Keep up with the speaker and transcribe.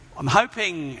I'm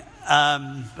hoping,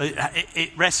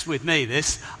 it rests with me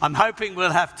this, I'm hoping we'll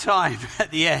have time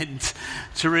at the end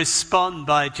to respond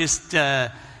by just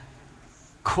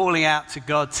calling out to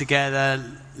God together,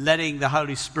 letting the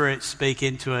Holy Spirit speak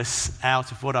into us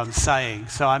out of what I'm saying.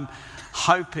 So I'm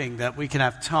hoping that we can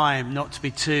have time not to be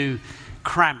too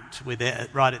cramped with it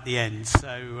right at the end. So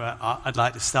I'd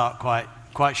like to start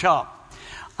quite sharp.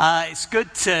 It's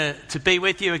good to be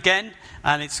with you again,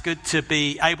 and it's good to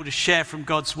be able to share from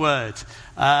God's Word.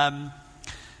 My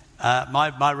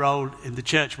role in the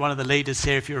church, one of the leaders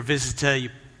here, if you're a visitor, you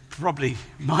probably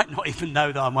might not even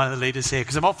know that I'm one of the leaders here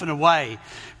because I'm often away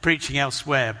preaching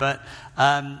elsewhere, but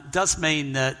does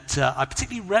mean that I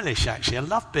particularly relish, actually. I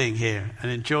love being here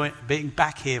and enjoy being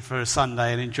back here for a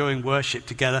Sunday and enjoying worship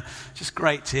together. Just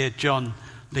great to hear John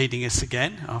leading us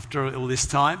again after all this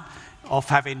time, off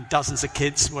having dozens of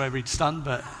kids wherever he's done,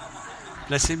 but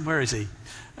bless him, where is he?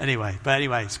 Anyway,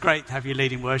 it's great to have you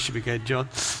leading worship again, John.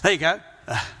 There you go.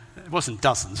 It wasn't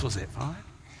dozens, was it?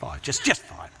 Five, just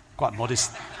five. Quite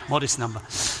modest number.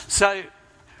 So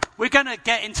we're going to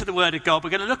get into the Word of God. We're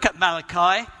going to look at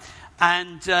Malachi,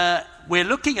 and we're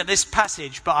looking at this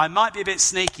passage, but I might be a bit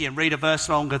sneaky and read a verse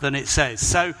longer than it says.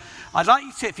 So I'd like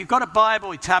you to, if you've got a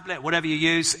Bible, a tablet, whatever you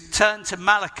use, turn to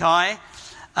Malachi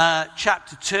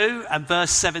chapter 2 and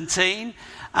verse 17.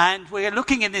 And we're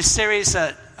looking in this series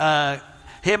at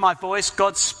Hear My Voice,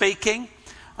 God Speaking.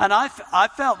 And I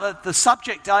felt that the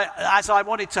subject, as I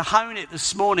wanted to hone it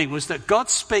this morning, was that God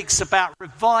speaks about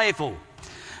revival.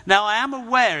 Now, I am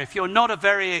aware, if you're not a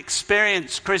very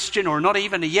experienced Christian, or not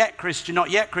even not yet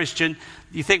Christian,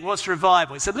 you think, what's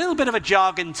revival? It's a little bit of a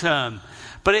jargon term,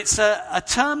 but it's a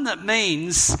term that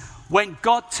means when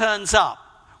God turns up,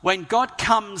 when God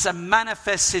comes and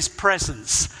manifests his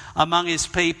presence among his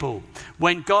people,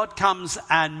 when God comes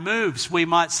and moves, we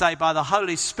might say, by the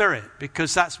Holy Spirit,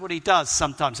 because that's what he does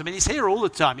sometimes. I mean, he's here all the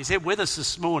time. He's here with us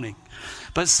this morning.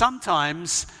 But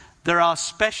sometimes there are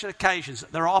special occasions,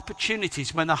 there are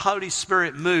opportunities when the Holy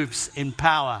Spirit moves in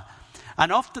power.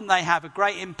 And often they have a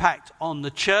great impact on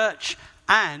the church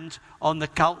and on the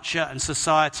culture and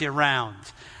society around.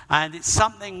 And it's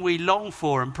something we long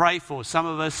for and pray for. Some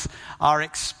of us are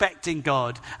expecting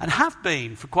God, and have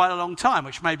been for quite a long time,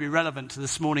 which may be relevant to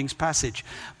this morning's passage,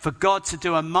 for God to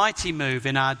do a mighty move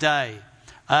in our day.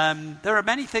 There are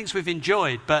many things we've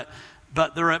enjoyed, but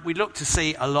we look to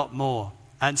see a lot more.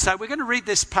 And so we're going to read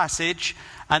this passage,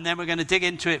 and then we're going to dig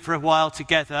into it for a while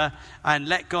together, and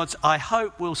let God, I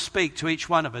hope, will speak to each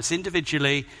one of us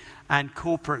individually and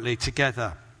corporately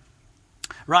together.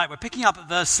 Right, we're picking up at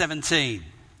verse 17.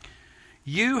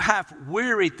 You have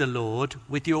wearied the Lord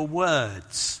with your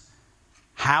words.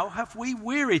 How have we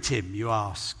wearied him, you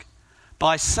ask?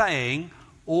 By saying,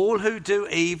 all who do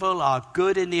evil are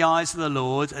good in the eyes of the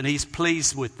Lord, and he's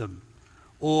pleased with them.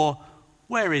 Or,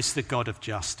 where is the God of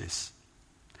justice?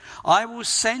 I will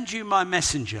send you my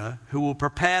messenger who will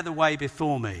prepare the way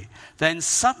before me. Then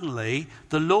suddenly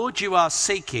the Lord you are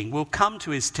seeking will come to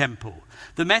his temple.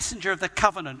 The messenger of the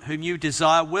covenant whom you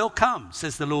desire will come,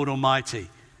 says the Lord Almighty.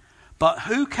 But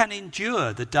who can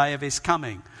endure the day of his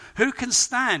coming? Who can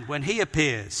stand when he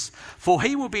appears? For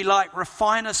he will be like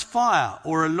refiner's fire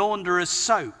or a launderer's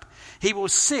soap. He will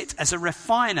sit as a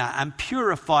refiner and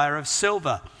purifier of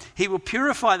silver. He will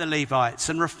purify the Levites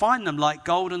and refine them like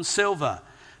gold and silver.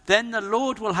 Then the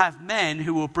Lord will have men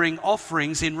who will bring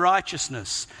offerings in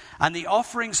righteousness, and the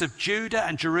offerings of Judah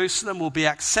and Jerusalem will be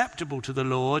acceptable to the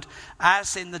Lord,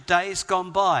 as in the days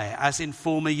gone by, as in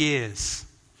former years.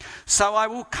 So I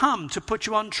will come to put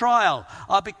you on trial.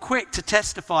 I'll be quick to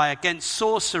testify against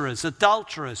sorcerers,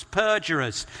 adulterers,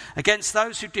 perjurers, against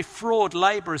those who defraud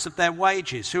laborers of their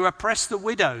wages, who oppress the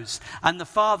widows and the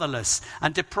fatherless,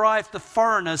 and deprive the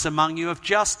foreigners among you of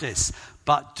justice.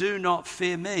 But do not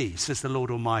fear me, says the Lord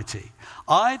Almighty.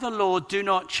 I, the Lord, do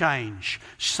not change.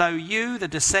 So you, the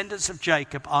descendants of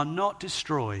Jacob, are not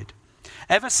destroyed.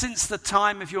 Ever since the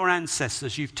time of your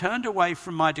ancestors, you've turned away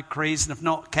from my decrees and have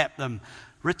not kept them.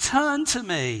 Return to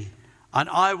me, and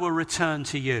I will return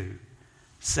to you,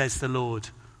 says the Lord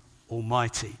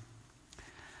Almighty.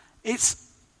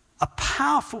 It's a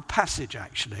powerful passage,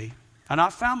 actually, and I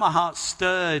found my heart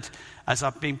stirred as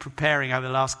I've been preparing over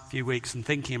the last few weeks and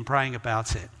thinking and praying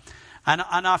about it. And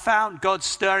I found God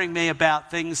stirring me about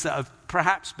things that have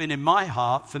perhaps been in my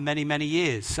heart for many, many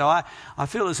years. So I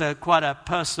feel there's quite a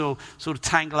personal sort of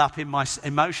tangle up in my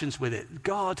emotions with it.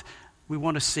 God, we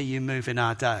want to see you move in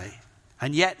our day.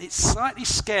 And yet it's slightly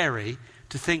scary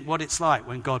to think what it's like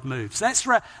when God moves.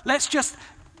 Let's just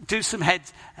do some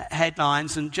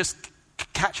headlines and just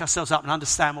catch ourselves up and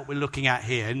understand what we're looking at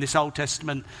here in this Old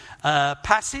Testament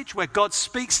passage where God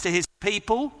speaks to his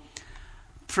people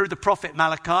through the prophet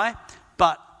Malachi,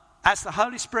 but as the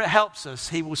Holy Spirit helps us,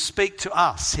 he will speak to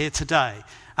us here today.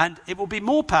 And it will be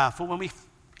more powerful when we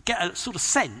get a sort of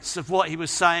sense of what he was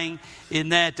saying in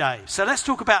their day. So let's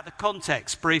talk about the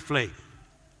context briefly.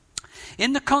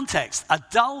 In the context, a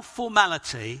dull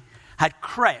formality had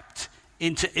crept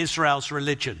into Israel's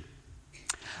religion.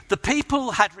 The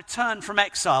people had returned from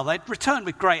exile. They'd returned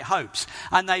with great hopes,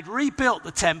 and they'd rebuilt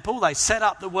the temple. They set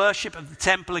up the worship of the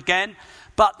temple again,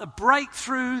 but the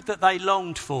breakthrough that they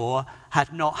longed for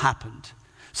had not happened.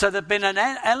 So there'd been an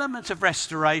element of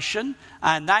restoration,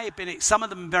 and they had been, some of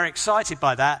them very excited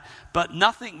by that, but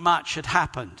nothing much had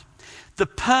happened. The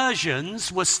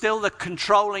Persians were still the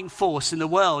controlling force in the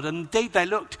world, and indeed they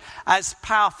looked as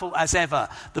powerful as ever.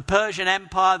 The Persian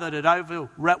Empire that had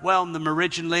overwhelmed them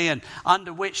originally and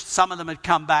under which some of them had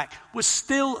come back was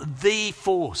still the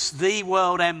force, the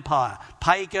world empire,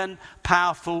 pagan,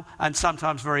 powerful, and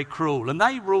sometimes very cruel. And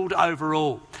they ruled over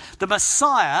all. The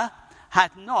Messiah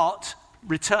had not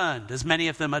returned, as many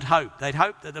of them had hoped. They'd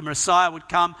hoped that the Messiah would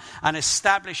come and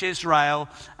establish Israel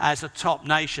as a top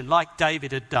nation, like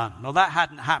David had done. Well, that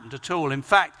hadn't happened at all. In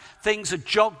fact, things had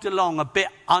jogged along a bit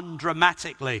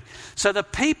undramatically. So the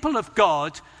people of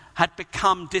God had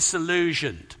become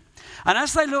disillusioned. And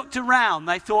as they looked around,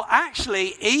 they thought,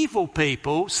 actually, evil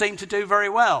people seem to do very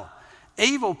well.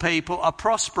 Evil people are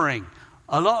prospering.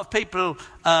 A lot of people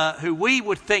who we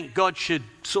would think God should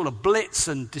sort of blitz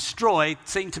and destroy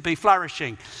seem to be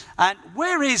flourishing. And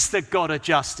where is the God of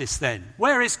justice then?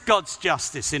 Where is God's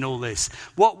justice in all this?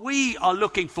 What we are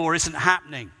looking for isn't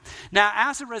happening. Now,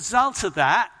 as a result of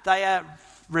that, their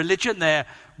religion, their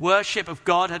worship of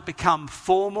God had become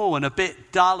formal and a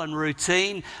bit dull and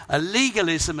routine. A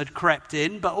legalism had crept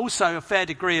in, but also a fair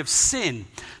degree of sin.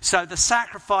 So the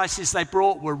sacrifices they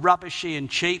brought were rubbishy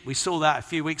and cheap. We saw that a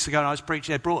few weeks ago when I was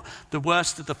preaching. They brought the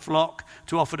worst of the flock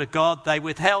to offer to God. They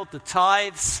withheld the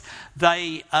tithes.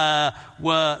 The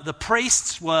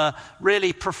priests were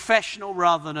really professional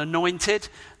rather than anointed.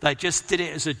 They just did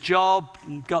it as a job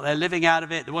and got their living out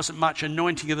of it. There wasn't much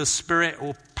anointing of the Spirit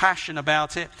or passion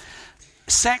about it.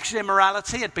 Sexual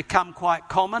immorality had become quite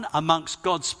common amongst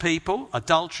God's people.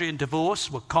 Adultery and divorce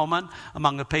were common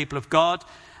among the people of God.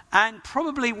 And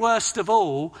probably worst of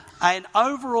all, an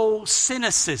overall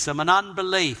cynicism and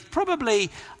unbelief, probably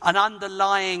an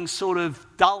underlying sort of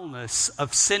dullness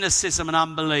of cynicism and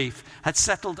unbelief had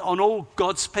settled on all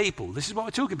God's people. This is what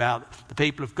we're talking about, the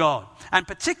people of God. And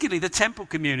particularly the temple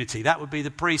community, that would be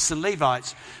the priests and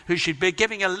Levites, who should be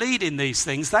giving a lead in these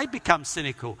things. They'd become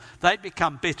cynical. They'd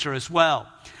become bitter as well.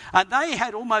 And they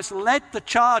had almost led the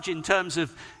charge in terms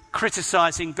of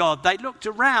criticizing God. They looked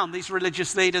around, these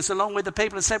religious leaders, along with the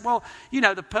people, and said, well, you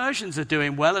know, the Persians are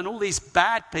doing well and all these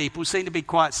bad people seem to be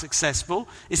quite successful.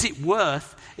 Is it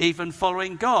worth even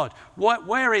following God?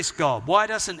 Where is God?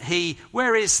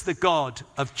 Where is the God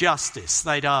of justice?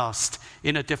 They'd asked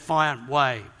in a defiant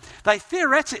way. They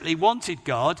theoretically wanted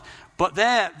God, but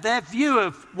their view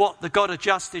of what the God of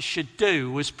justice should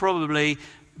do was probably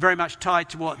very much tied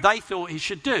to what they thought he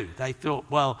should do. They thought,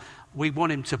 well, we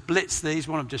want him to blitz these,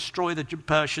 we want him to destroy the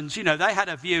Persians. You know, they had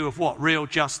a view of what real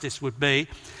justice would be.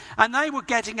 And they were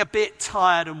getting a bit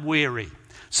tired and weary.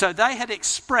 So they had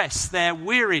expressed their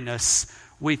weariness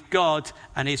with God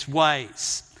and his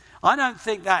ways. I don't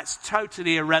think that's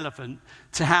totally irrelevant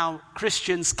to how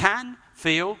Christians can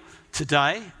feel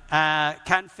today,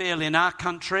 can feel in our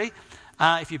country.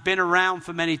 If you've been around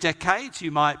for many decades,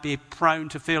 you might be prone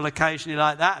to feel occasionally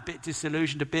like that, a bit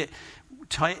disillusioned, a bit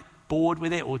bored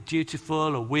with it, or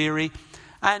dutiful, or weary.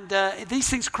 And these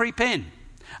things creep in.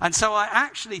 And so I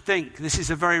actually think this is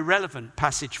a very relevant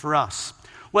passage for us.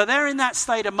 Well, they're in that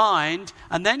state of mind,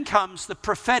 and then comes the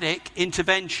prophetic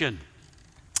intervention.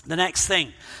 The next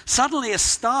thing. Suddenly a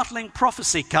startling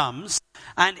prophecy comes,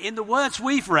 and in the words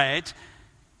we've read,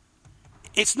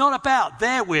 it's not about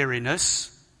their weariness.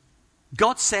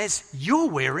 God says, you're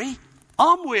weary,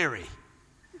 I'm weary.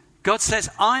 God says,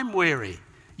 I'm weary.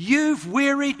 You've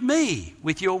wearied me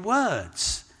with your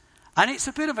words. And it's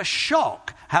a bit of a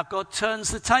shock how God turns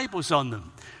the tables on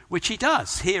them, which he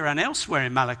does here and elsewhere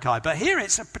in Malachi. But here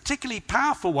it's a particularly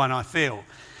powerful one, I feel.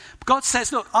 God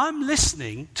says, look, I'm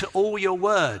listening to all your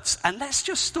words. And let's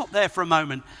just stop there for a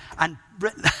moment and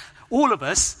all of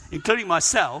us, including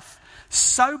myself,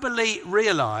 soberly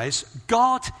realize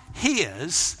God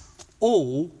hears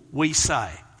all we say.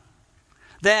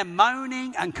 They're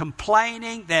moaning and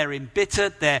complaining. They're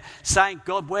embittered. They're saying,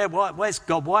 God, where's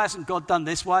God? Why hasn't God done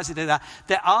this? Why has he done that?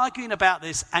 They're arguing about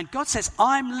this. And God says,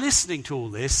 I'm listening to all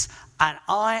this and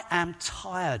I am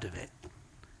tired of it.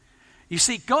 You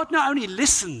see, God not only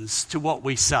listens to what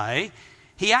we say,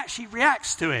 he actually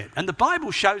reacts to it. And the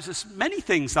Bible shows us many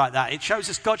things like that. It shows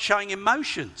us God showing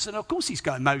emotions. And of course he's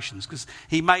got emotions because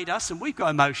he made us and we've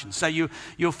got emotions. So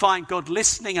you'll find God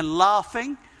listening and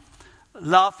laughing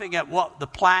at what the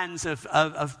plans of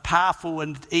powerful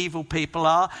and evil people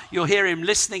are. You'll hear him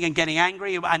listening and getting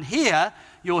angry. And here,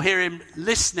 you'll hear him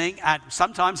listening, and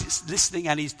sometimes it's listening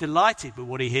and he's delighted with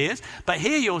what he hears. But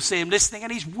here you'll see him listening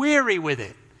and he's weary with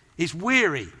it. He's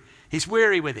weary. He's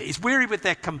weary with it. He's weary with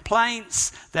their complaints,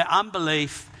 their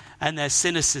unbelief, and their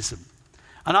cynicism.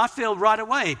 And I feel right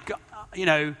away,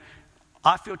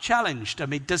 I feel challenged. I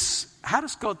mean, how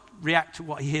does God react to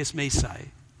what he hears me say,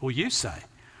 or you say,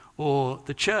 or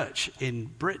the church in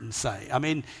Britain say? I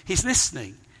mean, he's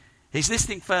listening. He's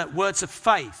listening for words of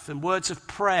faith and words of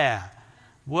prayer,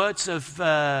 words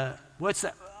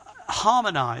that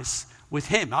harmonize with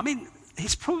him. I mean,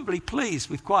 he's probably pleased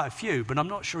with quite a few, but I'm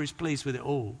not sure he's pleased with it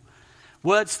all.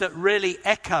 Words that really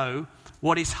echo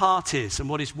what his heart is and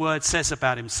what his word says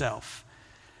about himself.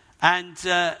 And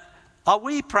are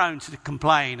we prone to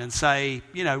complain and say,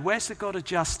 where's the God of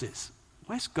justice?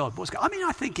 Where's God? What's God? I mean,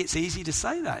 I think it's easy to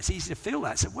say that. It's easy to feel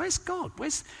that. So where's God?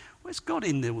 Where's God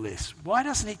in all this? Why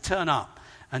doesn't he turn up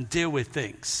and deal with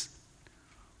things?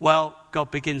 Well,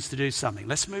 God begins to do something.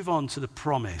 Let's move on to the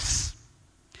promise.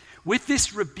 With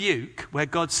this rebuke, where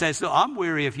God says, look, I'm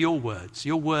weary of your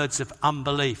words of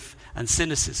unbelief and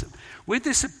cynicism. With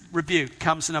this rebuke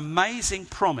comes an amazing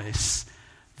promise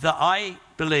that I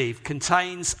believe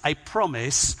contains a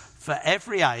promise for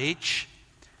every age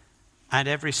and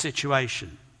every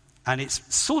situation. And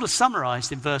it's sort of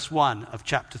summarized in verse 1 of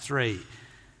chapter 3.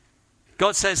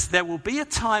 God says there will be a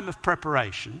time of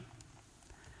preparation,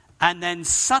 and then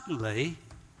suddenly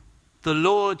the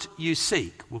Lord you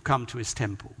seek will come to his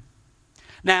temple.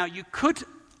 Now, you could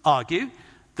argue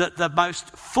that the most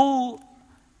full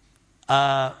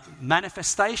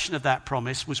manifestation of that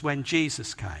promise was when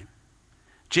Jesus came.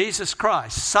 Jesus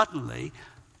Christ, suddenly,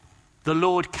 the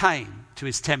Lord came to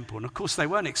his temple. And of course, they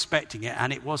weren't expecting it,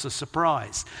 and it was a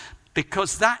surprise.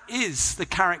 Because that is the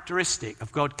characteristic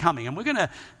of God coming. And we're going to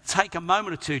take a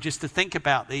moment or two just to think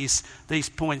about these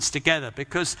points together.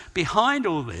 Because behind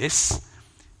all this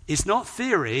is not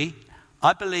theory.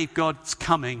 I believe God's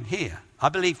coming here. I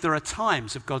believe there are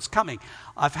times of God's coming.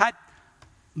 I've had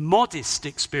modest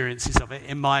experiences of it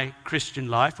in my Christian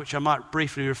life, which I might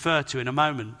briefly refer to in a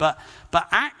moment. But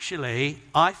actually,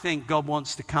 I think God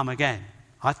wants to come again.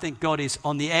 I think God is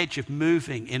on the edge of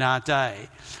moving in our day.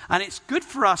 And it's good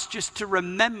for us just to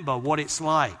remember what it's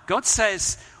like. God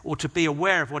says, or to be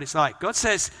aware of what it's like. God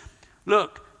says,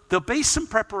 look, there'll be some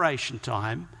preparation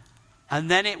time,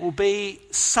 and then it will be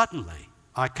suddenly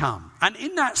I come. And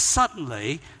in that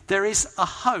suddenly, there is a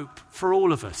hope for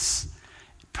all of us,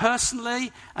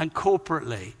 personally and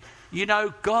corporately.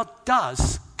 God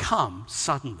does come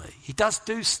suddenly. He does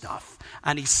do stuff,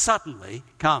 and he suddenly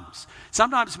comes.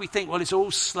 Sometimes we think, well, it's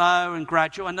all slow and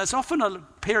gradual, and there's often a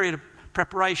period of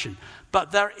preparation.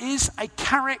 But there is a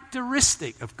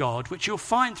characteristic of God, which you'll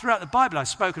find throughout the Bible, I've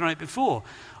spoken on it before,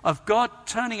 of God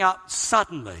turning up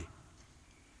suddenly.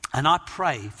 And I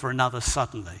pray for another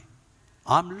suddenly.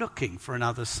 I'm looking for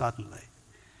another suddenly.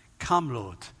 Come,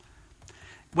 Lord.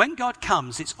 When God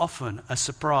comes, it's often a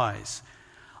surprise.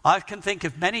 I can think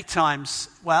of many times,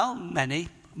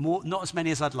 more, not as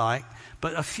many as I'd like,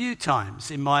 but a few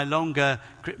times in my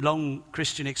long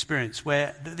Christian experience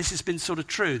where this has been sort of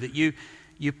true, that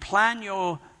you plan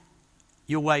your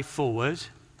way forward,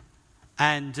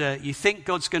 and you think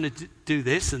God's going to do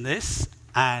this and this,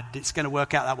 and it's going to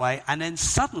work out that way, and then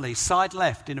suddenly, side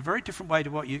left, in a very different way to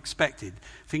what you expected,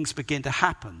 things begin to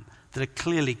happen that are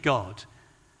clearly God.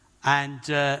 And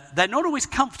they're not always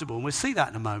comfortable, and we'll see that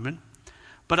in a moment.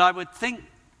 But I would think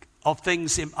of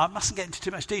things, I mustn't get into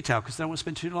too much detail because I don't want to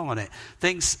spend too long on it.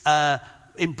 Things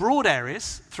in broad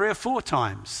areas, 3 or 4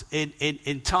 times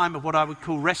in time of what I would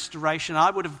call restoration. I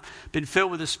would have been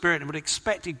filled with the Spirit and would have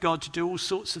expected God to do all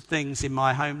sorts of things in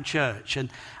my home church.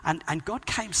 And God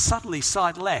came suddenly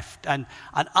side left, and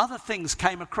other things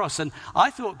came across. And I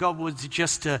thought God wanted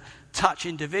just to touch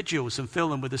individuals and fill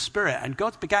them with the Spirit. And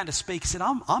God began to speak. He said,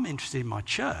 I'm interested in my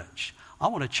church. I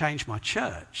want to change my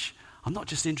church. I'm not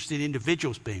just interested in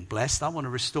individuals being blessed. I want to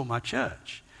restore my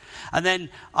church. And then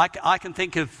I can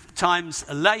think of times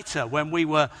later when we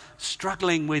were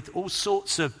struggling with all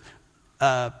sorts of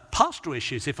pastoral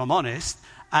issues, if I'm honest.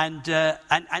 And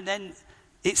then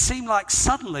it seemed like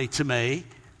suddenly to me,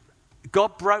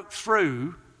 God broke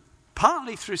through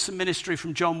partly through some ministry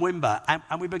from John Wimber,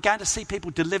 and we began to see people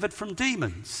delivered from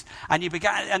demons. And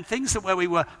things that where we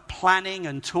were planning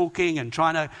and talking and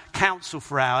trying to counsel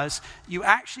for hours, you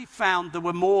actually found there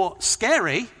were more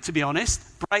scary, to be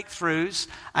honest, breakthroughs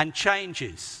and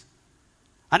changes.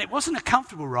 And it wasn't a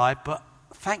comfortable ride, but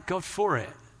thank God for it.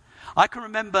 I can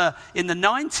remember in the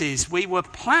 90s, we were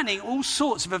planning all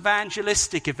sorts of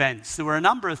evangelistic events. There were a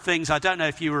number of things, I don't know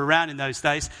if you were around in those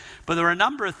days, but there were a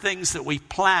number of things that we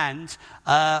planned.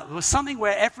 There was something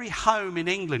where every home in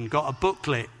England got a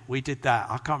booklet. We did that.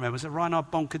 I can't remember. Was it Reinhard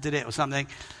Bonker did it or something?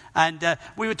 And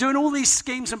we were doing all these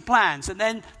schemes and plans, and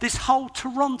then this whole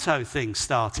Toronto thing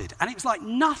started. And it was like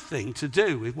nothing to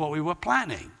do with what we were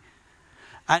planning.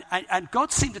 And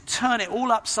God seemed to turn it all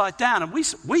upside down. And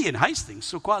we in Hastings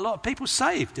saw quite a lot of people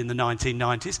saved in the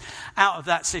 1990s out of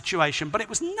that situation. But it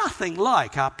was nothing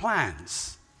like our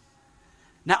plans.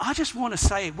 Now, I just want to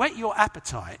say, whet your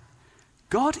appetite.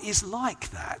 God is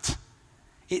like that.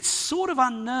 It's sort of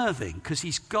unnerving because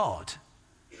he's God.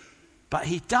 But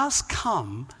he does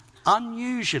come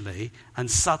unusually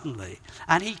and suddenly.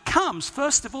 And he comes,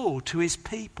 first of all, to his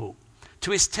people,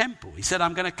 to his temple. He said,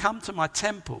 I'm going to come to my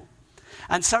temple.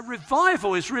 And so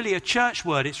revival is really a church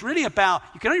word. It's really about,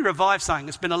 you can only revive something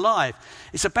that's been alive.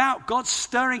 It's about God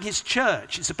stirring his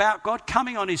church. It's about God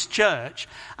coming on his church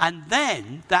and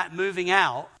then that moving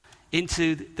out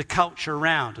into the culture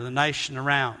around and the nation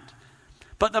around.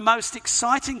 But the most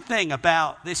exciting thing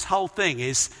about this whole thing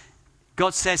is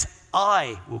God says,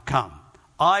 I will come.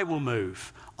 I will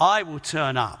move. I will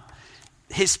turn up.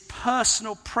 His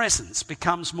personal presence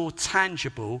becomes more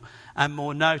tangible and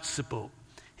more noticeable.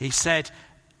 He said,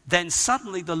 then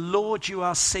suddenly the Lord you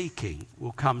are seeking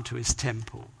will come to his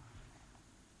temple.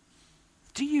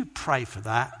 Do you pray for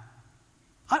that?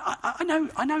 I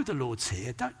know the Lord's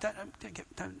here.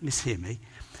 Don't mishear me.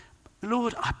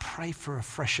 Lord, I pray for a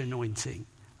fresh anointing,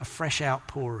 a fresh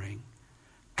outpouring.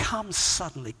 Come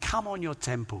suddenly, come on your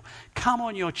temple, come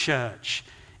on your church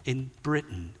in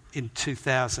Britain in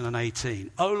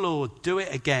 2018. Oh Lord, do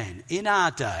it again. In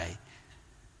our day,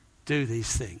 do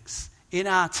these things. In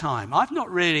our time. I've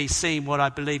not really seen what I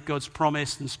believe God's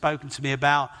promised and spoken to me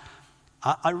about.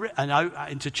 I know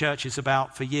into churches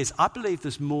about for years. I believe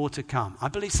there's more to come. I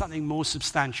believe something more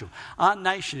substantial. Our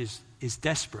nation is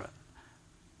desperate.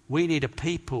 We need a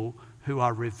people who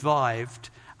are revived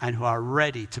and who are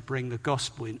ready to bring the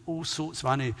gospel in all sorts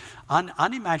of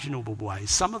unimaginable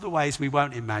ways. Some of the ways we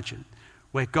won't imagine,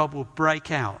 where God will break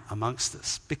out amongst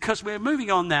us. Because we're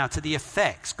moving on now to the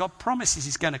effects. God promises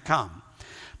he's going to come.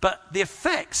 But the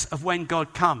effects of when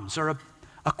God comes are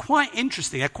quite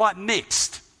interesting. They're quite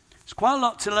mixed. There's quite a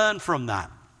lot to learn from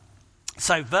that.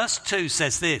 So verse 2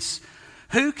 says this,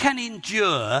 who can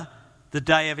endure the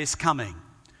day of his coming?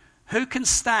 Who can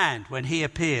stand when he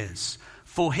appears?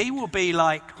 For he will be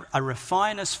like a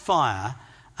refiner's fire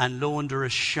and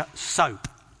launderer's soap.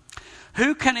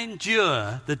 Who can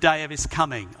endure the day of his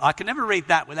coming? I can never read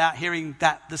that without hearing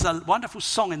that. There's a wonderful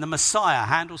song in the Messiah,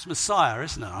 Handel's Messiah,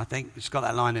 isn't it? I think it's got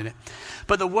that line in it.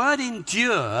 But the word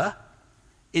endure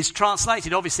is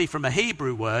translated obviously from a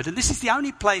Hebrew word, and this is the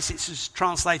only place it's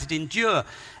translated endure.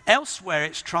 Elsewhere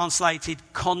it's translated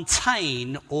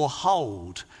contain or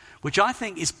hold, which I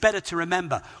think is better to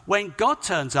remember. When God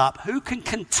turns up, who can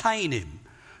contain him?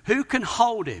 Who can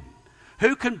hold him?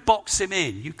 Who can box him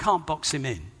in? You can't box him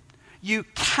in. You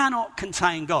cannot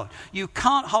contain God. You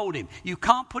can't hold him. You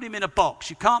can't put him in a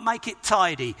box. You can't make it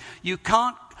tidy. You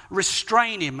can't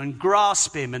restrain him and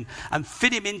grasp him and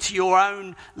fit him into your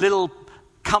own little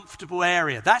comfortable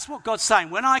area. That's what God's saying.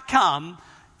 When I come,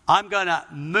 I'm going to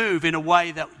move in a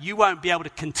way that you won't be able to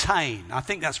contain. I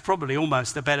think that's probably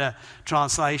almost a better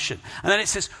translation. And then it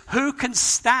says, who can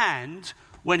stand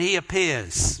when he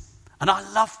appears? And I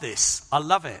love this. I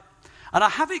love it. And I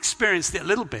have experienced it a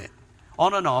little bit.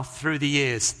 On and off through the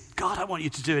years. God, I want you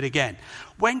to do it again.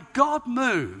 When God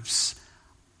moves,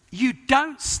 you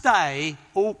don't stay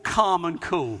all calm and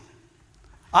cool.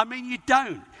 I mean, you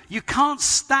don't. You can't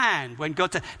stand when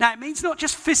God... Now, it means not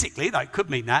just physically, though it could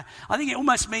mean that. I think it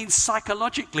almost means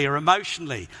psychologically or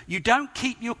emotionally. You don't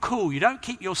keep your cool. You don't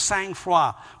keep your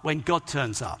sang-froid when God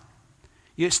turns up.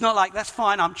 It's not like, that's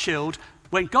fine, I'm chilled.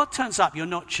 When God turns up, you're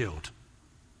not chilled.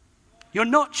 You're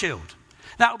not chilled.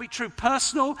 That will be true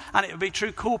personal and it will be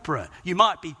true corporate. You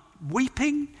might be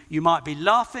weeping, you might be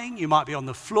laughing, you might be on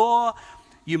the floor,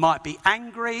 you might be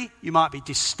angry, you might be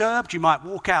disturbed, you might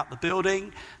walk out the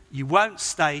building. You won't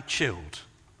stay chilled.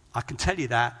 I can tell you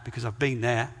that because I've been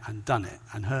there and done it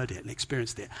and heard it and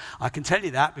experienced it. I can tell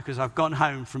you that because I've gone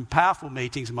home from powerful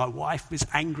meetings and my wife is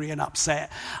angry and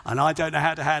upset and I don't know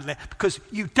how to handle it, because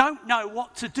you don't know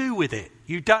what to do with it.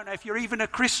 You don't know if you're even a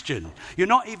Christian. You're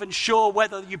not even sure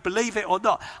whether you believe it or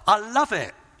not. I love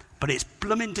it, but it's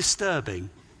blooming disturbing.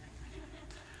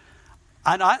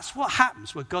 And that's what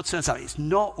happens when God turns up. It's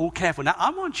not all careful. Now,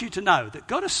 I want you to know that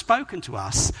God has spoken to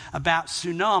us about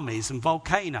tsunamis and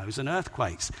volcanoes and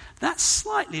earthquakes. That's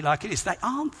slightly like it is. They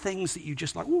aren't things that you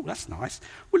just like, oh, that's nice.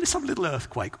 Well, let's have a little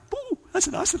earthquake. Oh, that's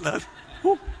a nice little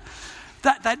earthquake.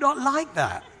 They're not like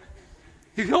that.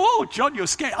 You go, oh, John, you're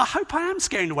scared. I hope I am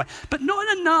scaring away. But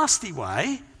not in a nasty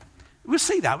way. We'll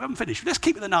see that. We haven't finished. Let's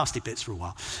keep the nasty bits for a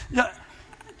while.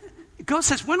 God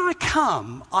says, when I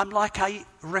come, I'm like a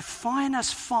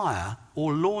refiner's fire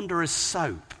or launderer's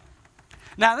soap.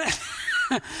 Now,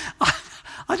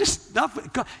 I just love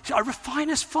it. God, a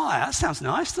refiner's fire, that sounds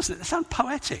nice, doesn't it? That sounds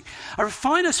poetic. A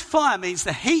refiner's fire means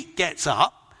the heat gets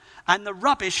up and the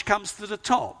rubbish comes to the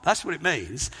top. That's what it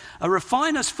means. A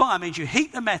refiner's fire means you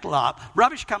heat the metal up,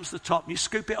 rubbish comes to the top, and you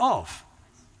scoop it off.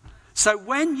 So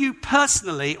when you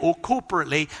personally or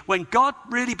corporately, when God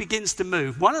really begins to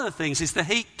move, one of the things is the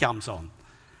heat comes on.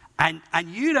 And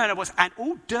you don't know what's... And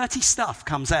all dirty stuff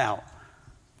comes out.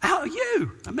 Out of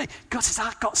you and me. God says,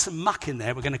 I've got some muck in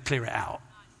there. We're going to clear it out.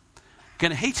 We're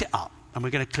going to heat it up and we're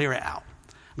going to clear it out.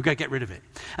 We're going to get rid of it.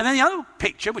 And then the other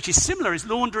picture, which is similar, is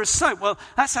launderer's soap. Well,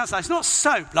 that sounds nice. It's not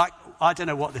soap like, I don't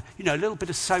know what, a little bit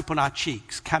of soap on our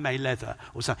cheeks, camo leather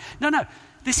or something. No.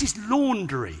 This is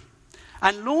laundry.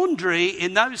 And laundry,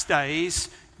 in those days,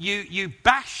 you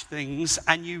bash things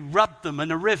and you rub them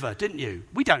in a river, didn't you?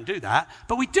 We don't do that,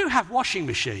 but we do have washing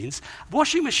machines.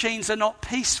 Washing machines are not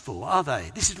peaceful, are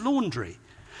they? This is laundry.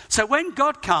 So when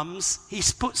God comes, he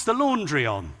puts the laundry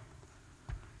on.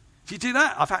 Do you do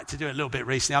that? I've had to do it a little bit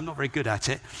recently. I'm not very good at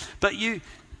it. But you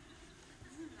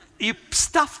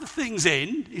stuff the things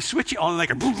in, you switch it on, and they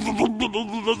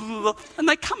go... And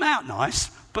they come out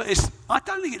nice. But I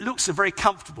don't think it looks so very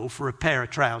comfortable for a pair of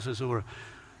trousers or a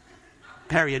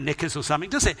pair of knickers or something,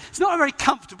 does it? It's not a very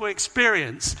comfortable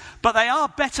experience, but they are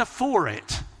better for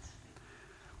it.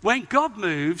 When God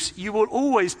moves, you will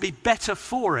always be better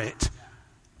for it,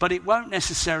 but it won't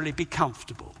necessarily be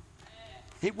comfortable.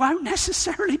 It won't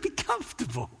necessarily be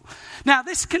comfortable. Now,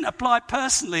 this can apply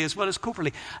personally as well as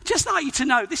corporately. I'd just like you to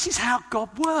know this is how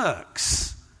God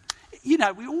works. We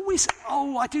always,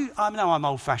 I know I'm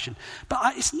old-fashioned,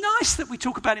 but it's nice that we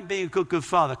talk about him being a good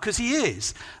father, because he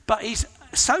is. But he's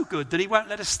so good that he won't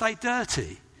let us stay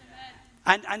dirty.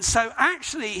 And so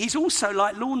actually, he's also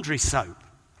like laundry soap.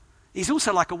 He's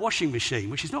also like a washing machine,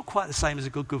 which is not quite the same as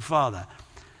a good father.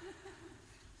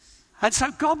 And so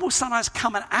God will sometimes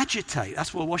come and agitate.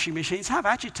 That's what washing machines have,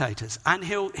 agitators. And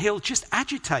he'll just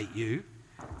agitate you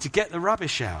to get the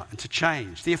rubbish out and to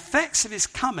change. The effects of his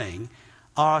coming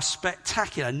are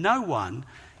spectacular. No one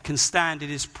can stand in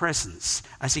his presence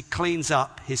as he cleans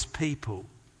up his people.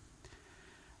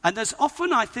 And there's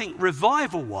often, I think,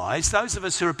 revival-wise, those of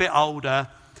us who are a bit older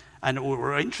and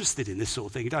or are interested in this sort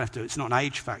of thing, you don't have to, it's not an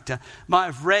age factor, might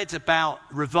have read about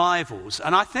revivals.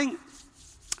 And I think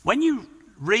when you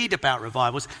read about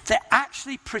revivals, they're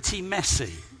actually pretty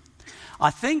messy. I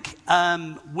think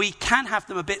we can have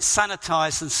them a bit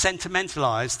sanitized and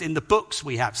sentimentalized in the books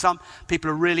we have. Some people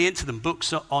are really into them,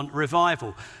 books on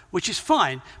revival, which is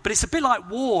fine, but it's a bit like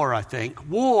war, I think.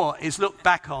 War is looked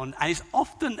back on, and it's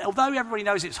often, although everybody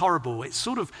knows it's horrible, it's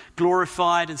sort of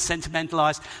glorified and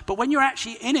sentimentalized, but when you're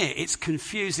actually in it, it's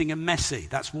confusing and messy.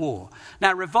 That's war.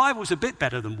 Now, revival's a bit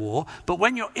better than war, but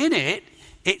when you're in it,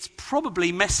 it's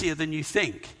probably messier than you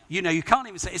think. You can't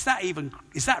even say, is that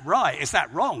right? Is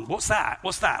that wrong? What's that?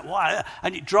 Why?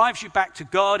 And it drives you back to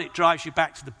God. It drives you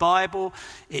back to the Bible.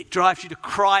 It drives you to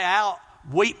cry out,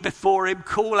 weep before him,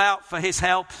 call out for his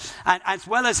help. And as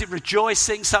well as it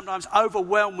rejoicing, sometimes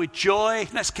overwhelmed with joy.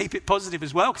 Let's keep it positive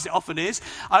as well, because it often is.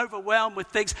 Overwhelmed with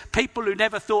things. People who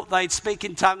never thought they'd speak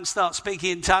in tongues start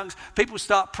speaking in tongues. People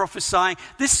start prophesying.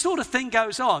 This sort of thing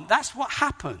goes on. That's what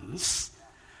happens.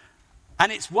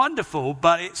 And it's wonderful,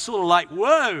 but it's sort of like,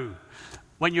 whoa,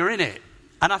 when you're in it.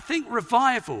 And I think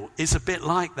revival is a bit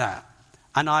like that.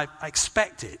 And I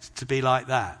expect it to be like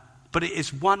that. But it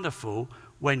is wonderful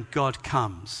when God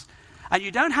comes. And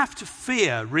you don't have to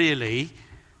fear, really,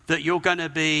 that you're going to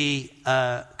be...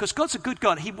 because God's a good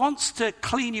God. He wants to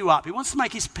clean you up. He wants to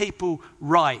make his people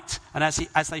right, and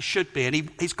as they should be.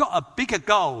 And he's got a bigger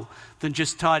goal than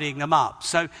just tidying them up.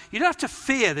 So you don't have to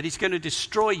fear that he's going to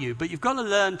destroy you, but you've got to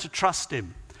learn to trust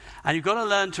him. And you've got to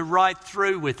learn to ride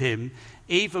through with him,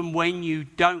 even when you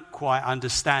don't quite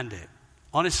understand it.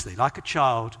 Honestly, like a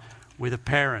child, with a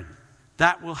parent.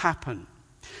 That will happen.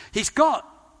 He's got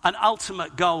an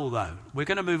ultimate goal, though. We're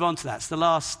going to move on to that. It's the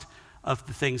last of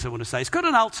the things I want to say. He's got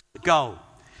an ultimate goal.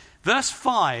 Verse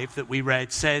 5 that we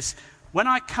read says, "When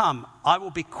I come, I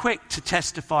will be quick to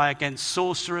testify against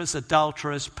sorcerers,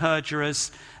 adulterers,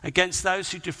 perjurers, against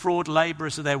those who defraud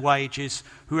labourers of their wages,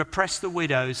 who oppress the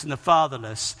widows and the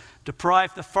fatherless,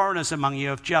 deprive the foreigners among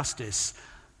you of justice,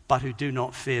 but who do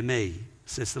not fear me,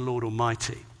 says the Lord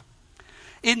Almighty."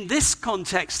 In this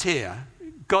context here,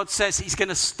 God says he's going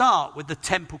to start with the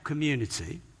temple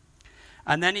community,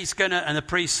 and then he's going to, and the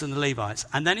priests and the Levites,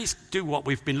 and then he's do what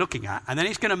we've been looking at, and then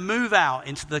he's going to move out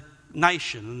into the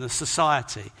nation and the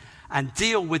society and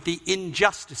deal with the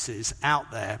injustices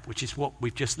out there, which is what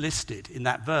we've just listed in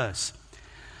that verse.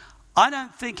 I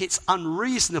don't think it's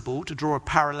unreasonable to draw a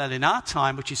parallel in our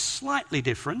time, which is slightly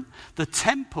different. The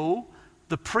temple,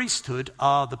 the priesthood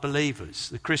are the believers,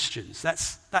 the Christians.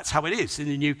 That's how it is in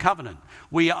the new covenant.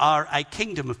 We are a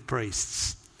kingdom of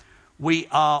priests. We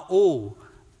are all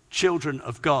children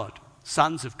of God,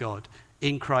 sons of God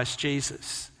in Christ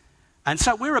Jesus. And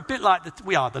so we're a bit like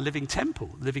we are the living temple,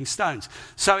 living stones.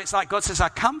 So it's like God says, I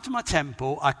come to my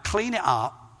temple, I clean it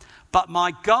up, but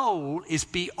my goal is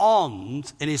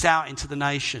beyond and is out into the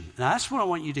nation. Now that's what I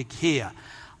want you to hear.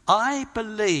 I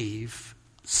believe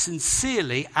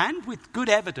sincerely and with good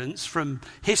evidence from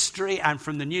history and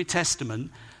from the New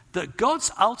Testament that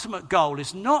God's ultimate goal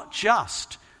is not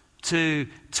just to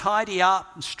tidy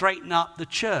up and straighten up the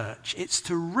church. It's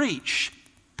to reach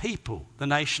people, the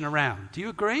nation around. Do you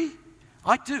agree?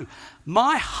 I do.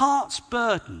 My heart's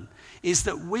burden is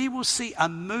that we will see a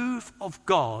move of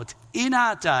God in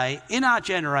our day, in our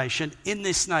generation, in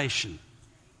this nation.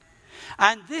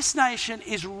 And this nation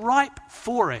is ripe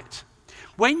for it.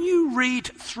 When you read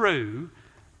through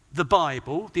the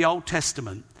Bible, the Old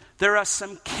Testament, there are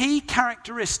some key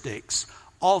characteristics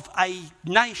of a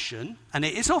nation, and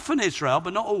it is often Israel,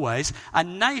 but not always, a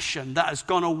nation that has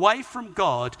gone away from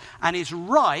God and is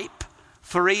ripe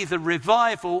for either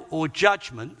revival or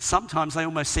judgment. Sometimes they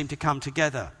almost seem to come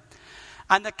together.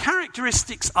 And the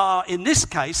characteristics are, in this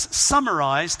case,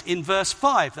 summarized in verse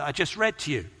 5 that I just read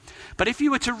to you. But if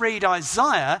you were to read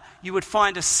Isaiah, you would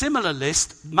find a similar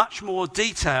list, much more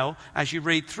detail as you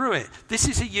read through it. This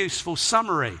is a useful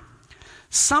summary.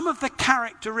 Some of the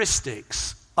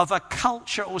characteristics of a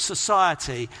culture or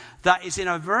society that is in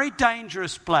a very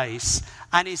dangerous place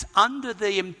and is under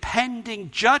the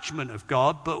impending judgment of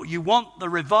God, but you want the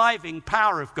reviving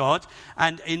power of God,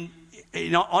 and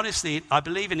honestly, I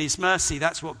believe in his mercy,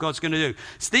 that's what God's going to do.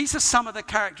 So these are some of the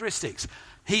characteristics.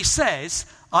 He says,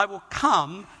 I will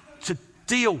come to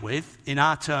deal with, in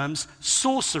our terms,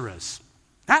 sorcerers.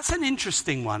 That's an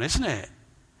interesting one, isn't it?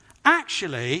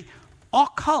 Actually,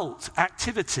 occult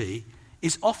activity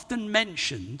is often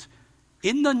mentioned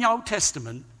in the Old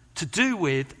Testament to do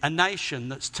with a nation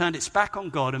that's turned its back on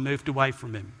God and moved away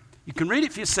from him. You can read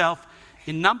it for yourself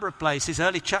in a number of places.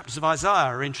 Early chapters of Isaiah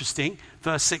are interesting,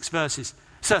 first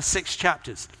 6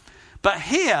 chapters. But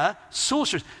here,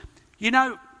 sorcerers,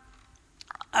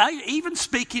 even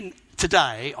speaking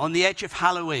today on the edge of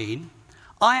Halloween,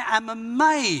 I am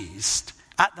amazed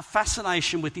at the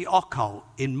fascination with the occult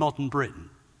in modern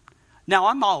Britain. Now,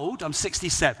 I'm old, I'm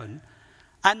 67,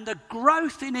 and the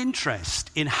growth in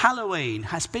interest in Halloween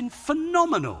has been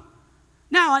phenomenal.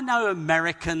 Now, I know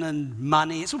American and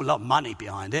money, there's a lot of money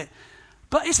behind it,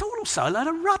 but it's also a load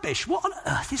of rubbish. What on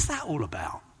earth is that all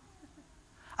about?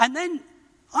 And then,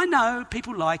 I know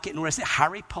people like it and all the rest of it,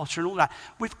 Harry Potter and all that.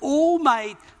 We've all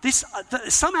made this,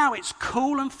 somehow it's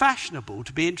cool and fashionable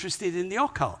to be interested in the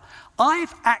occult.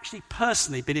 I've actually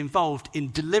personally been involved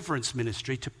in deliverance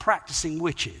ministry to practicing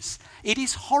witches. It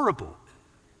is horrible.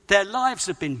 Their lives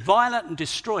have been violent and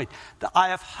destroyed. That I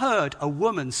have heard a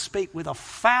woman speak with a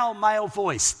foul male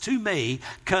voice to me,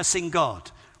 cursing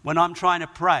God, when I'm trying to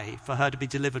pray for her to be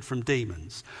delivered from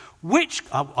demons.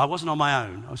 I wasn't on my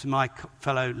own. I was with my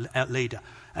fellow leader.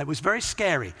 It was very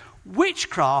scary.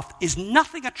 Witchcraft is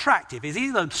nothing attractive. It's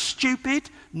either stupid,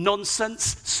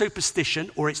 nonsense,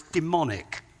 superstition, or it's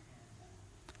demonic.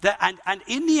 And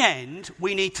in the end,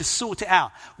 we need to sort it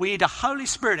out. We need a Holy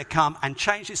Spirit to come and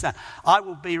change this down. I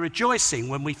will be rejoicing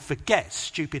when we forget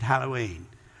stupid Halloween.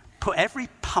 Put every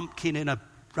pumpkin in a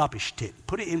rubbish tip.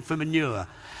 Put it in for manure.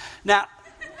 Now,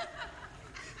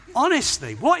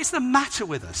 honestly, what is the matter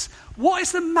with us? What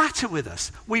is the matter with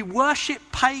us? We worship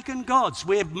pagan gods.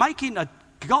 We're making a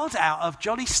god out of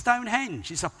jolly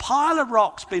Stonehenge. It's a pile of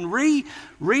rocks been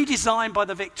redesigned by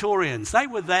the Victorians. They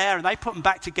were there and they put them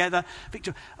back together.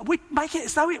 We make it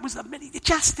as though it was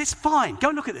it's fine. Go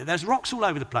and look at it. There's rocks all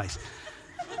over the place.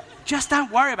 Just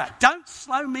don't worry about it. Don't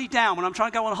slow me down when I'm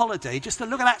trying to go on holiday just to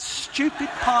look at that stupid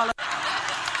pile of...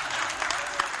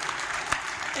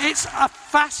 It's a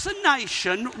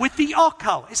fascination with the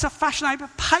occult. It's a fascination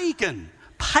with pagan.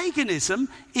 Paganism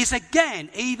is, again,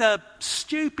 either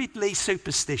stupidly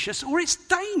superstitious or it's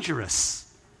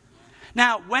dangerous.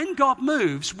 Now, when God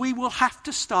moves, we will have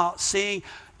to start seeing,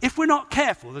 if we're not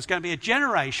careful, there's going to be a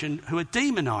generation who are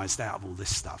demonized out of all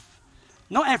this stuff.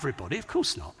 Not everybody, of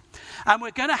course not. And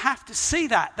we're going to have to see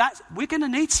that. We're going to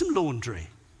need some laundry.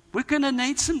 We're going to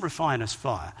need some refiner's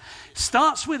fire.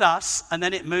 Starts with us and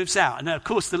then it moves out. And of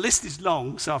course the list is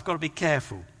long, so I've got to be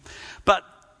careful. But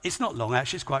it's not long,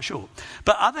 actually, it's quite short.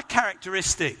 But other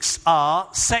characteristics are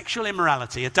sexual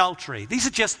immorality, adultery. These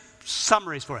are just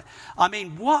summaries for it. I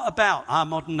mean, what about our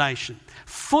modern nation?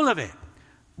 Full of it.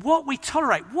 What we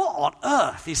tolerate, what on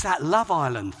earth is that Love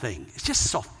Island thing? It's just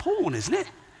soft porn, isn't it?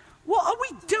 What are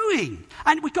we doing?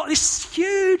 And we've got this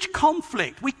huge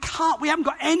conflict. We haven't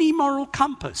got any moral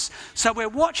compass. So we're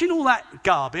watching all that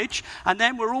garbage, and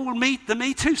then we're all the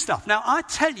Me Too stuff. Now, I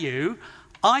tell you,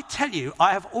 I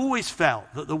have always felt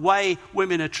that the way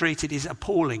women are treated is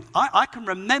appalling. I can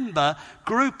remember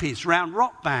groupies around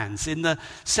rock bands in the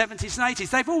 70s and 80s.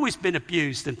 They've always been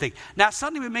abused and things. Now,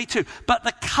 suddenly with Me Too. But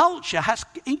the culture has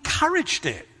encouraged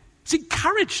it. It's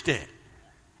encouraged it.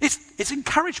 It's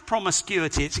encouraged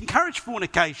promiscuity. It's encouraged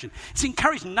fornication. It's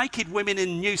encouraged naked women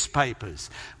in newspapers.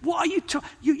 What are you talking?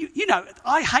 You know,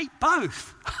 I hate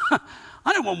both.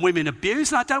 I don't want women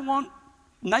abused, and I don't want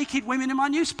naked women in my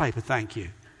newspaper, thank you.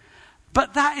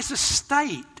 But that is a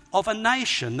state of a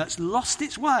nation that's lost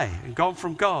its way and gone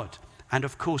from God. And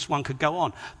of course, one could go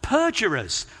on.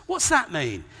 Perjurers. What's that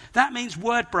mean? That means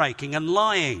word breaking and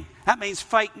lying. That means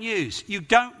fake news. You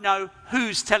don't know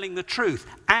who's telling the truth.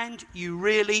 And you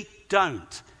really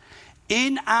don't.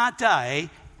 In our day,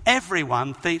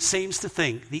 everyone seems to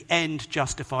think the end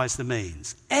justifies the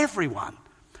means. Everyone.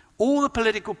 All the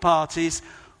political parties,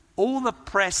 all the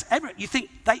press,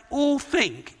 they all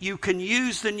think you can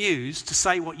use the news to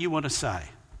say what you want to say.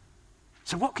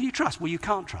 So what can you trust? Well, you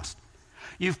can't trust.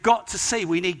 You've got to see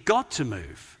we need God to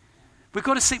move. We've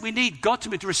got to see we need God to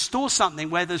move to restore something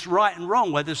where there's right and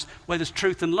wrong, where there's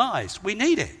truth and lies. We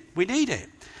need it. We need it.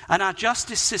 And our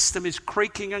justice system is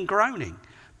creaking and groaning.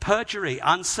 Perjury,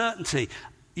 uncertainty.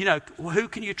 You know, who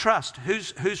can you trust?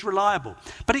 Who's reliable?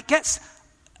 But it gets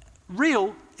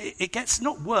real. It gets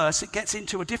not worse, it gets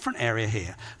into a different area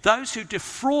here. Those who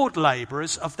defraud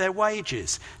labourers of their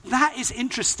wages. That is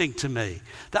interesting to me.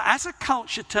 That as a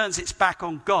culture turns its back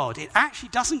on God, it actually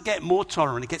doesn't get more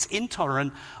tolerant. It gets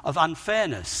intolerant of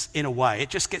unfairness in a way.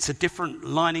 It just gets a different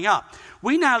lining up.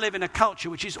 We now live in a culture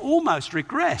which is almost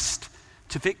regressed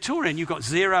to Victorian. You've got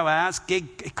 0 hours,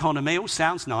 gig economy, all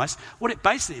sounds nice. What it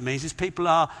basically means is people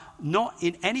are not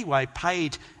in any way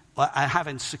paid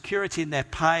having security in their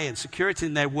pay and security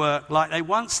in their work like they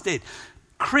once did.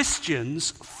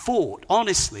 Christians fought,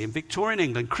 honestly, in Victorian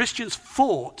England, Christians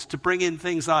fought to bring in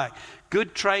things like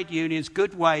good trade unions,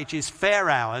 good wages, fair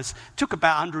hours. It took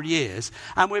about 100 years.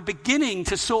 And we're beginning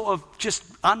to sort of just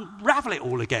unravel it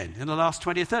all again in the last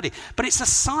 20 or 30. But it's a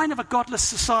sign of a godless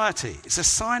society. It's a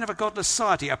sign of a godless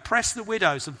society. Oppress the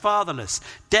widows and fatherless.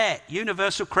 Debt,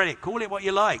 universal credit, call it what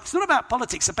you like. It's not about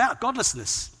politics, it's about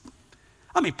godlessness.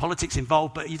 I mean, politics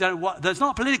involved, but you don't know what. There's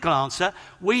not a political answer.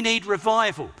 We need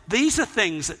revival. These are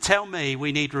things that tell me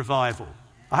we need revival.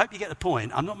 I hope you get the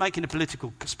point. I'm not making a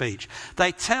political speech.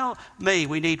 They tell me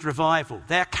we need revival.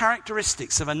 They are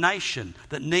characteristics of a nation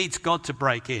that needs God to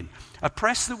break in.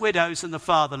 Oppress the widows and the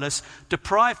fatherless.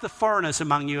 Deprive the foreigners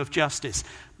among you of justice.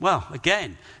 Well,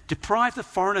 again, deprive the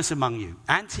foreigners among you.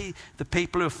 Anti the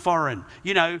people who are foreign.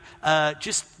 You know,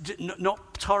 just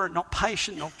not tolerant, not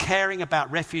patient, not caring about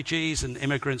refugees and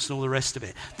immigrants and all the rest of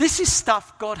it. This is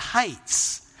stuff God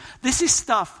hates. This is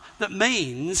stuff that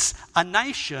means a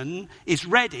nation is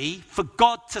ready for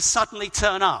God to suddenly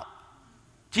turn up.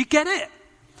 Do you get it?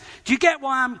 Do you get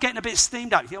why I'm getting a bit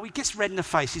steamed up? You know, he gets red in the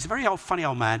face. He's a very funny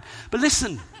old man. But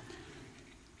listen,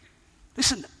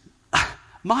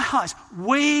 my heart is,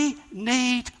 we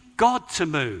need God to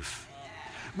move.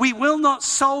 We will not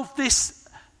solve this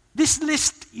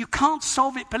list. You can't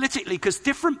solve it politically because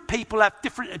different people have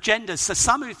different agendas. So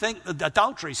some who think that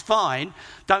adultery is fine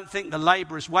don't think the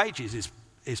labourer's wages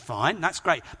is fine. That's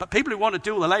great. But people who want to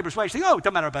do all the labourer's wages think, oh, it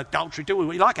doesn't matter about adultery, do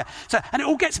what you like. And it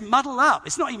all gets muddled up.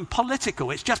 It's not even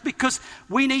political. It's just because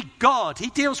we need God. He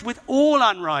deals with all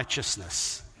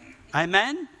unrighteousness.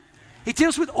 Amen? He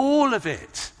deals with all of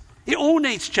it. It all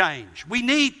needs change. We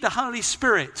need the Holy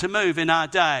Spirit to move in our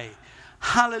day.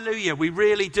 Hallelujah, we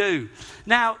really do.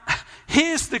 Now,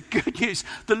 here's the good news.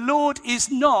 The Lord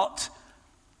is not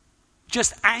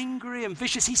just angry and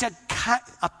vicious. He's a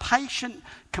patient,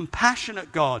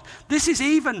 compassionate God. This is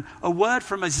even a word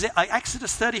from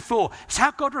Exodus 34. It's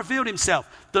how God revealed himself.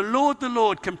 The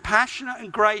Lord, compassionate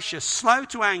and gracious, slow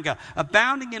to anger,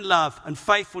 abounding in love and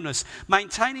faithfulness,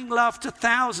 maintaining love to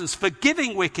thousands,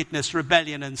 forgiving wickedness,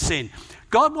 rebellion and sin.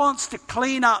 God wants to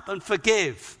clean up and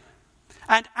forgive.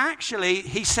 And actually,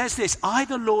 he says this, I,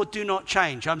 the Lord, do not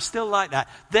change. I'm still like that.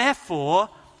 Therefore,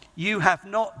 you have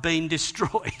not been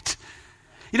destroyed.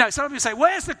 You know, some people say,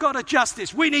 where's the God of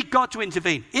justice? We need God to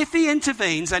intervene. If he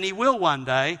intervenes, and he will one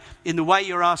day, in the way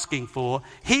you're asking for,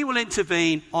 he will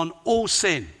intervene on all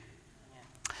sin.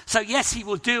 So yes, he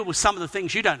will deal with some of the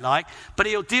things you don't like, but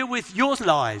he'll deal with your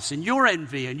lies and your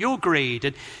envy and your greed.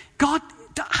 And God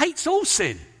hates all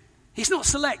sin. He's not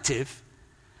selective.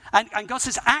 And God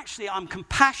says, actually, I'm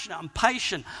compassionate, I'm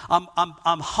patient,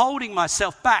 I'm holding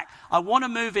myself back. I want to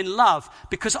move in love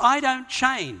because I don't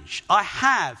change. I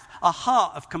have a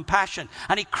heart of compassion.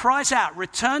 And he cries out,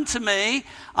 return to me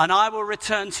and I will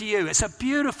return to you. It's a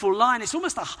beautiful line. There's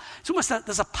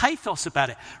a pathos about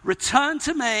it. Return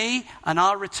to me and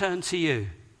I'll return to you.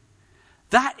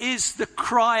 That is the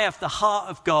cry of the heart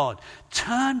of God.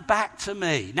 Turn back to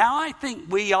me. Now, I think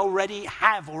we already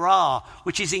have or are,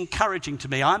 which is encouraging to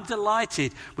me. I'm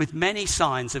delighted with many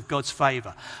signs of God's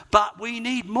favor. But we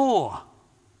need more.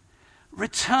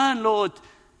 Return, Lord,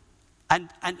 and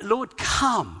Lord,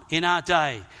 come in our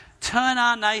day. Turn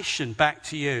our nation back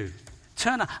to you.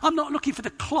 I'm not looking for the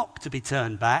clock to be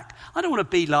turned back. I don't want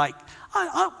to be like,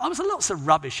 I was lots of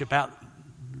rubbish about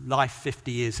life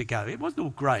 50 years ago. It wasn't all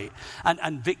great.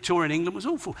 And Victorian England was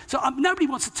awful. So nobody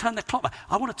wants to turn the clock back.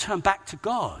 I want to turn back to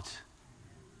God.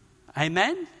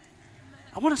 Amen?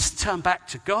 I want us to turn back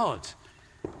to God.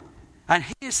 And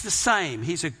he is the same.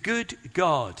 He's a good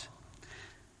God.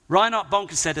 Reinhard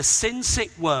Bonnke said, a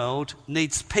sin-sick world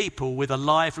needs people with a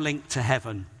live link to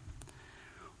heaven.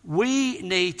 We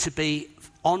need to be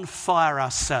on fire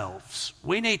ourselves.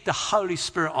 We need the Holy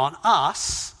Spirit on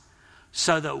us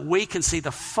so that we can see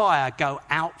the fire go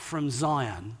out from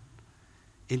Zion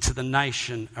into the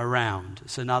nation around.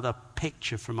 It's another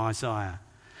picture from Isaiah.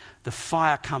 The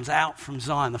fire comes out from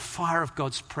Zion, the fire of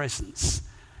God's presence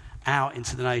out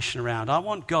into the nation around. I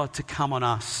want God to come on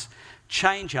us,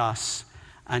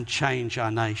 and change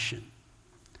our nation.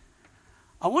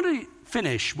 I want to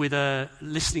finish with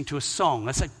listening to a song.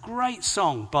 That's a great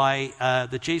song by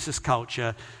the Jesus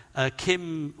Culture.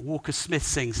 Kim Walker-Smith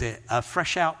sings it,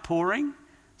 Fresh Outpouring.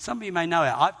 Some of you may know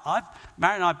it.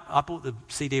 Mary and I bought the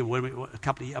CD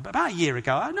about a year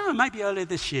ago. No, maybe earlier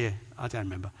this year. I don't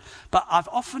remember. But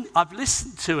I've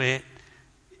listened to it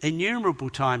innumerable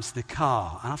times in the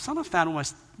car. And I've sometimes found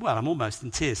I'm almost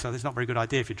in tears, so it's not a very good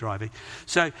idea if you're driving.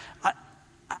 So,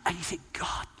 and you think,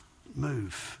 God,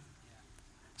 move.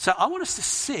 So I want us to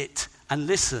sit and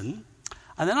listen.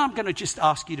 And then I'm going to just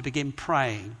ask you to begin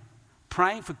praying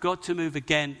for God to move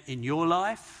again in your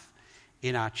life,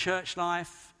 in our church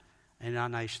life, and in our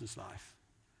nation's life.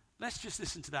 Let's just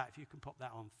listen to that. If you can pop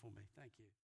that on for me. Thank you.